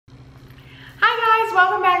Hi guys,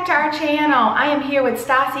 welcome back to our channel. I am here with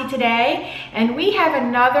Stassi today and we have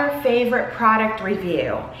another favorite product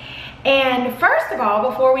review. And first of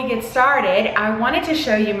all, before we get started, I wanted to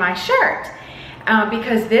show you my shirt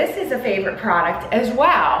because this is a favorite product as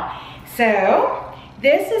well. So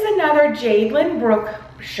this is another Jadelyn Brook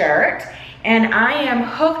shirt and I am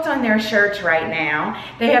hooked on their shirts right now.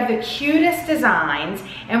 They have the cutest designs,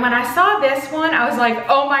 and when I saw this one, I was like,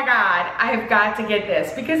 oh my God, I have got to get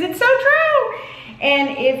this because it's so true.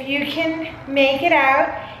 And if you can make it out,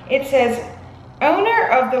 it says, owner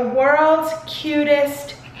of the world's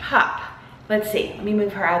cutest pup. Let's see, let me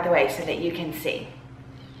move her out of the way so that you can see.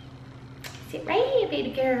 Sit right here, baby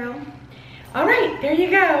girl. All right, there you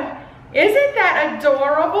go. Isn't that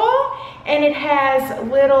adorable? And it has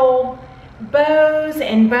little bows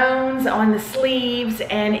and bones on the sleeves,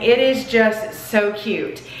 and it is just so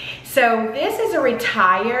cute. So this is a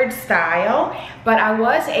retired style, but I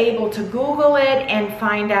was able to Google it and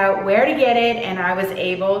find out where to get it, and I was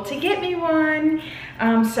able to get me one.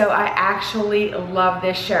 So I actually love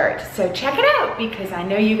this shirt. So check it out because I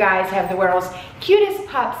know you guys have the world's cutest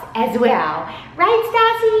pups as well. Right,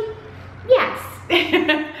 Stassi? Yes.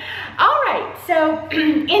 All right, so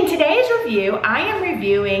in today's review, I am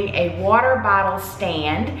reviewing a water bottle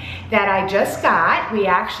stand that I just got. We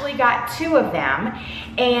actually got 2 of them.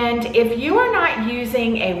 And if you are not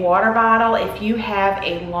using a water bottle, if you have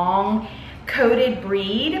a long coated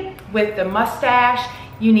breed with the mustache,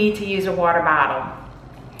 you need to use a water bottle.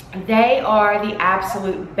 They are the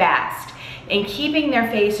absolute best in keeping their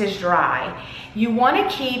faces dry. You want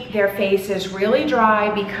to keep their faces really dry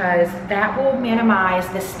because that will minimize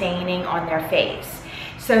the staining on their face.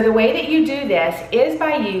 So the way that you do this is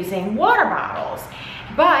by using water bottles.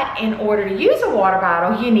 But in order to use a water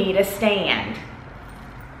bottle, you need a stand.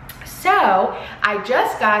 So I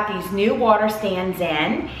just got these new water stands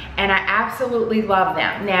in and I absolutely love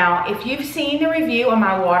them. Now, if you've seen the review on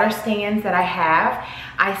my water stands that I have,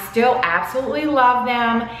 I still absolutely love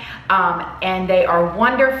them and they are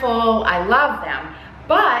wonderful. I love them.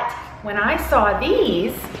 But when I saw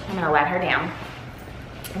these, I'm gonna let her down.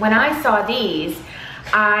 When I saw these,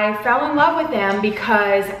 I fell in love with them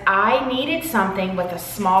because I needed something with a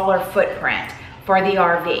smaller footprint for the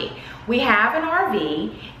RV. We have an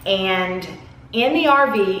RV, and in the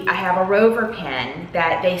RV, I have a rover pen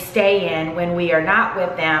that they stay in when we are not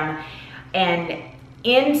with them. And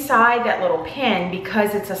inside that little pen,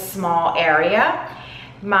 because it's a small area,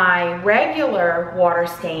 my regular water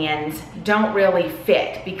stands don't really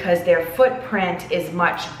fit because their footprint is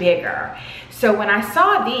much bigger. So when I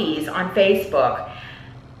saw these on Facebook,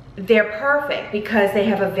 they're perfect because they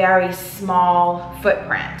have a very small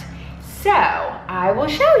footprint. So I will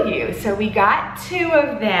show you. So we got 2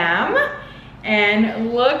 of them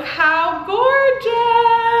and look how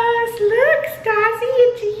gorgeous. Look, Stassi,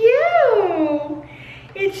 it's you.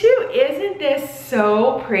 It's you. Isn't this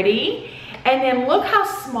so pretty? And then look how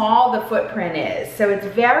small the footprint is. So it's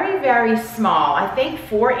very, very small. I think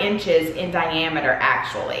 4 inches in diameter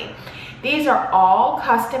actually. These are all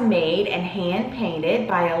custom made and hand painted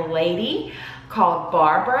by a lady called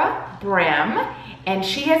Barbara Brim. And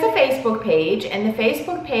she has a Facebook page, and the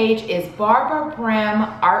Facebook page is Barbara Brim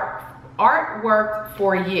Artwork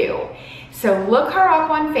for You. So look her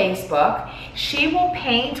up on Facebook. She will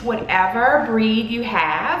paint whatever breed you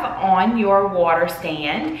have on your water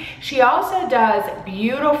stand. She also does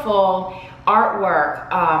beautiful artwork.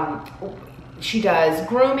 She does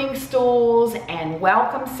grooming stools and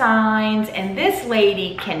welcome signs, and this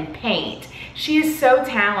lady can paint. She is so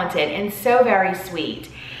talented and so very sweet.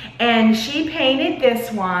 And she painted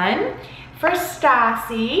this one for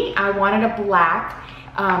Stassi. I wanted a black.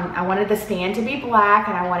 I wanted the stand to be black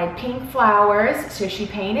and I wanted pink flowers, so she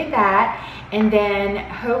painted that. And then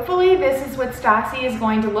hopefully this is what Stassi is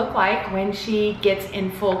going to look like when she gets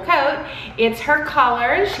in full coat. It's her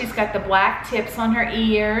colors. She's got the black tips on her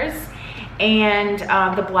ears and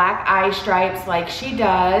the black eye stripes like she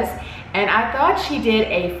does. And I thought she did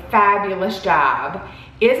a fabulous job.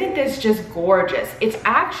 Isn't this just gorgeous? It's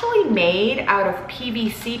actually made out of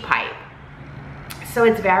PVC pipe. So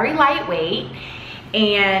it's very lightweight.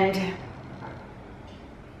 And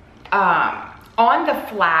on the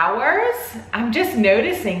flowers, I'm just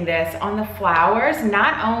noticing this, on the flowers,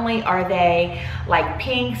 not only are they like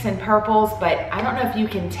pinks and purples, but I don't know if you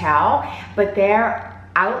can tell, but they're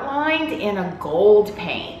outlined in a gold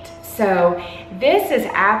paint. So this is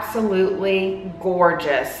absolutely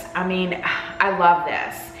gorgeous. I mean, I love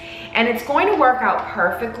this. And it's going to work out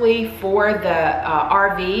perfectly for the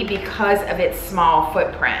RV because of its small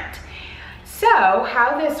footprint. So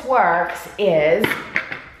how this works is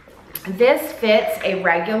This fits a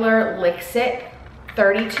regular Lixit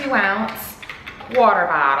 32-ounce water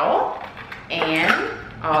bottle, and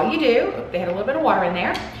all you do, they had a little bit of water in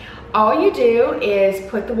there, all you do is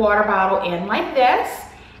put the water bottle in like this,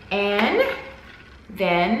 and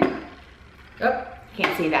then, oh,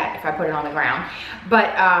 can't see that if I put it on the ground, but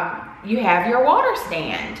you have your water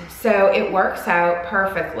stand, so it works out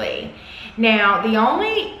perfectly. Now, the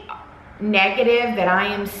only negative that I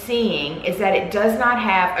am seeing is that it does not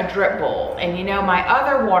have a drip bowl. And you know, my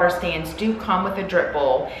other water stands do come with a drip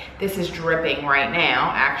bowl. This is dripping right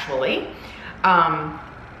now, actually.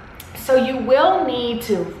 So you will need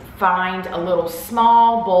to find a little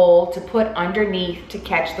small bowl to put underneath to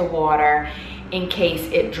catch the water in case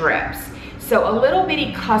it drips. So a little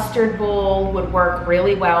bitty custard bowl would work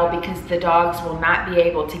really well because the dogs will not be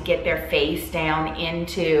able to get their face down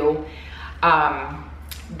into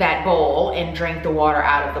that bowl and drink the water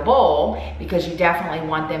out of the bowl, because you definitely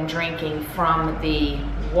want them drinking from the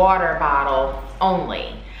water bottle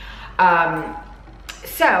only.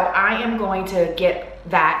 So I am going to get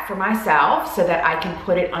that for myself so that I can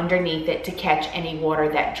put it underneath it to catch any water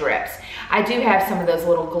that drips. I do have some of those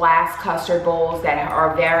little glass custard bowls that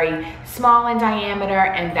are very small in diameter,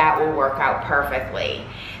 and that will work out perfectly.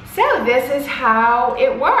 So this is how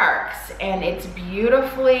it works, and it's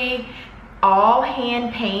beautifully all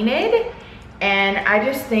hand painted, and I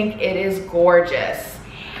just think it is gorgeous.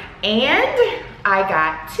 And I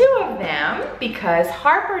got 2 of them because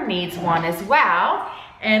Harper needs one as well.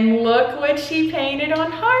 And look what she painted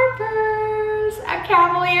on Harper's, a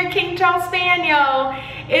Cavalier King Charles Spaniel.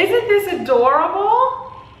 Isn't this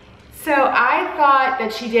adorable? So I thought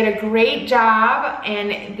that she did a great job,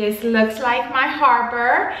 and this looks like my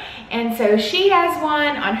Harper. And so she has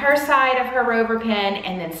one on her side of her rover pen,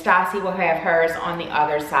 and then Stassi will have hers on the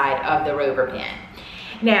other side of the rover pen.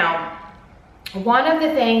 Now, one of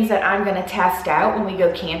the things that I'm gonna test out when we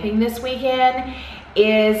go camping this weekend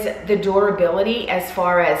is the durability as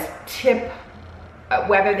far as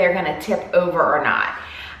whether they're gonna tip over or not.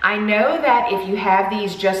 I know that if you have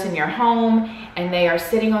these just in your home and they are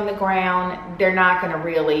sitting on the ground, they're not gonna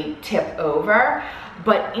really tip over.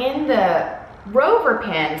 But in the rover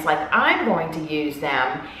pens, like I'm going to use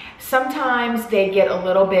them, sometimes they get a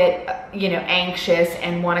little bit, you know, anxious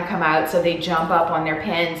and wanna come out, so they jump up on their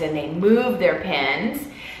pens and they move their pens.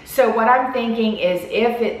 So what I'm thinking is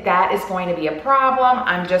if that is going to be a problem,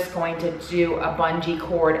 I'm just going to do a bungee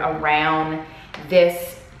cord around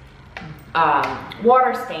this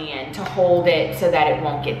water stand to hold it so that it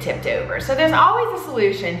won't get tipped over. So there's always a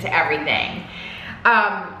solution to everything.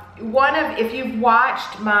 If you've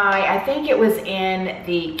watched I think it was in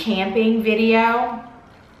the camping video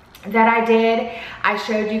that I did, I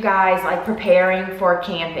showed you guys like preparing for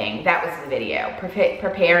camping. That was the video,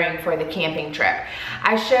 preparing for the camping trip.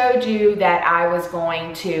 I showed you that I was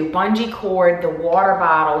going to bungee cord the water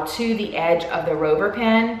bottle to the edge of the rover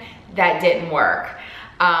pen. That didn't work.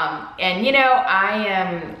 And you know,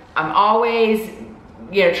 I'm always,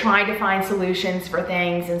 you know, trying to find solutions for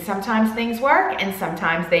things, and sometimes things work and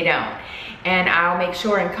sometimes they don't. And I'll make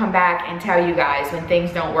sure and come back and tell you guys when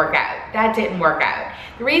things don't work out. That didn't work out.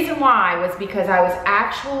 The reason why was because I was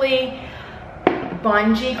actually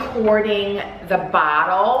bungee cording the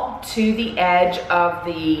bottle to the edge of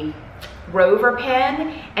the rover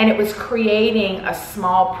pen, and it was creating a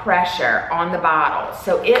small pressure on the bottle,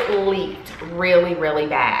 so it leaked really, really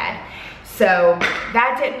bad. So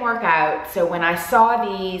that didn't work out. So when I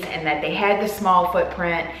saw these and that they had the small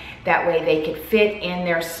footprint, that way they could fit in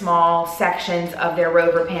their small sections of their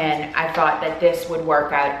rover pen, I thought that this would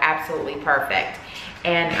work out absolutely perfect.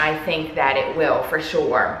 And I think that it will for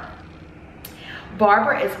sure.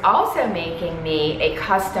 Barbara is also making me a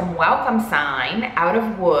custom welcome sign out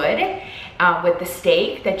of wood with the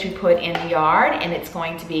stake that you put in the yard, and it's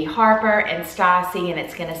going to be Harper and Stassi, and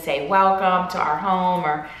it's going to say welcome to our home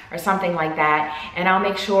or something like that. And I'll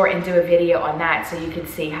make sure and do a video on that so you can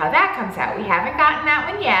see how that comes out. We haven't gotten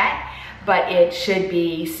that one yet, but it should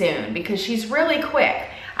be soon because she's really quick.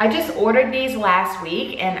 I just ordered these last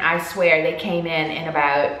week, and I swear they came in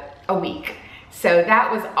about a week. So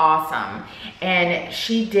that was awesome. And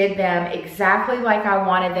she did them exactly like I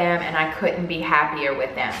wanted them, and I couldn't be happier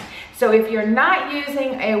with them. So if you're not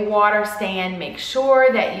using a water stand, make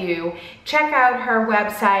sure that you check out her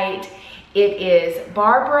website. It is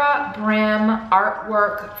Barbara Brim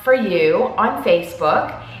Artwork for You on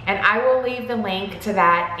Facebook, and I will leave the link to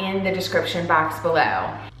that in the description box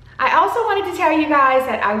below. I also wanted to tell you guys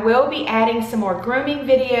that I will be adding some more grooming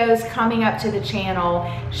videos coming up to the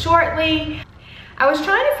channel shortly. I was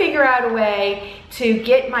trying to figure out a way to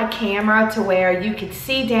get my camera to where you could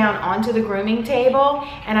see down onto the grooming table,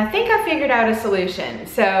 and I think I figured out a solution.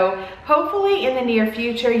 So hopefully in the near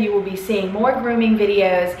future you will be seeing more grooming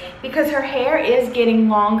videos, because her hair is getting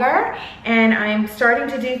longer and I'm starting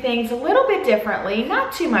to do things a little bit differently,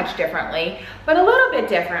 not too much differently, but a little bit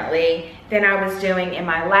differently than I was doing in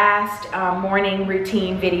my last morning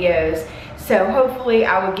routine videos. So hopefully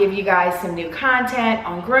I will give you guys some new content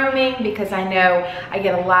on grooming, because I know I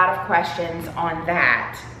get a lot of questions on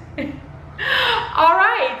that. All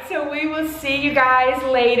right, so we will see you guys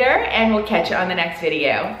later and we'll catch you on the next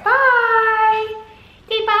video. Bye.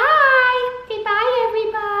 Say bye. Say bye,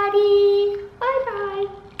 everybody. Bye-bye.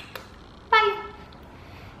 Bye.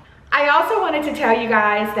 I also wanted to tell you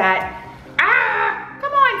guys that,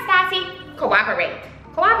 come on, Stassi. Cooperate.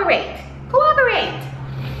 Cooperate. Cooperate.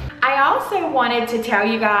 I also wanted to tell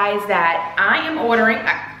you guys that I am ordering,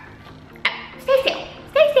 stay still,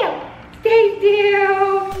 stay still, stay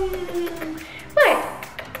still. What?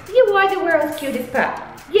 You are the world's cutest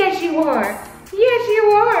pup. Yes, you are. Yes,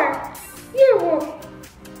 you are. You are.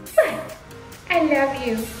 What? I love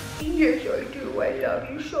you. Yes, I do. I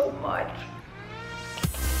love you so much.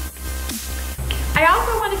 I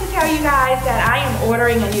also wanted to tell you guys that I am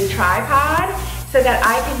ordering a new tripod so that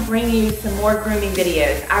I can bring you some more grooming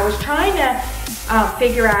videos. I was trying to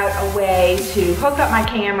figure out a way to hook up my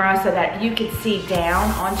camera so that you could see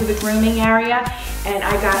down onto the grooming area, and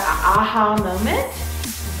I got an aha moment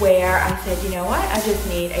where I said, you know what, I just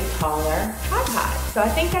need a taller tripod. So I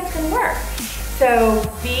think that's gonna work. So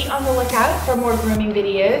be on the lookout for more grooming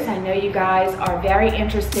videos. I know you guys are very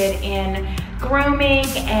interested in grooming,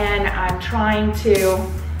 and I'm trying to,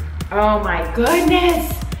 oh my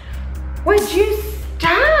goodness, would you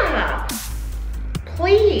stop,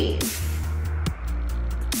 please?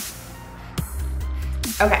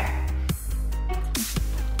 Okay.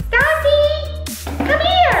 Stassi, come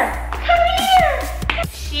here, come here.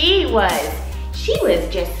 She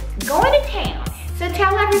was just going to town. So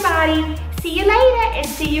tell everybody, see you later and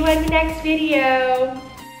see you in the next video.